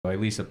I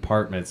lease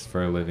apartments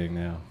for a living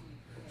now.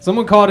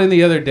 Someone called in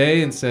the other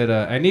day and said,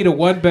 I need a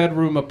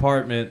one-bedroom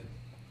apartment.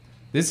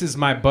 This is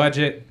my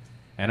budget,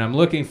 and I'm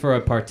looking for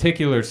a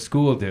particular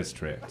school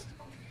district.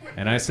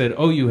 And I said,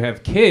 oh, you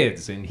have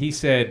kids? And he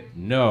said,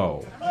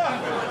 no.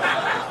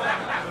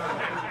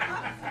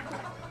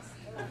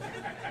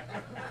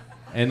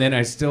 And then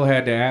I still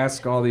had to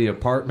ask all the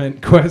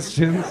apartment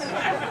questions.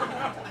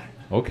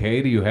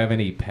 Okay, do you have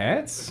any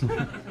pets?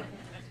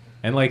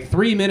 And like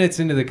 3 minutes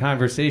into the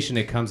conversation,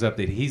 it comes up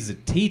that he's a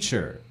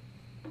teacher.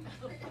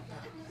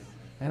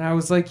 And I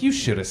was like, you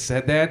should have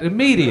said that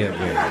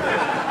immediately.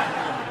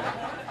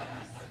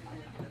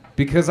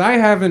 Because I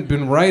haven't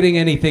been writing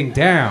anything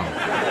down.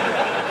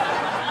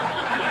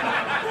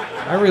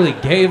 I really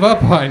gave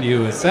up on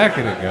you a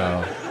second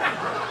ago.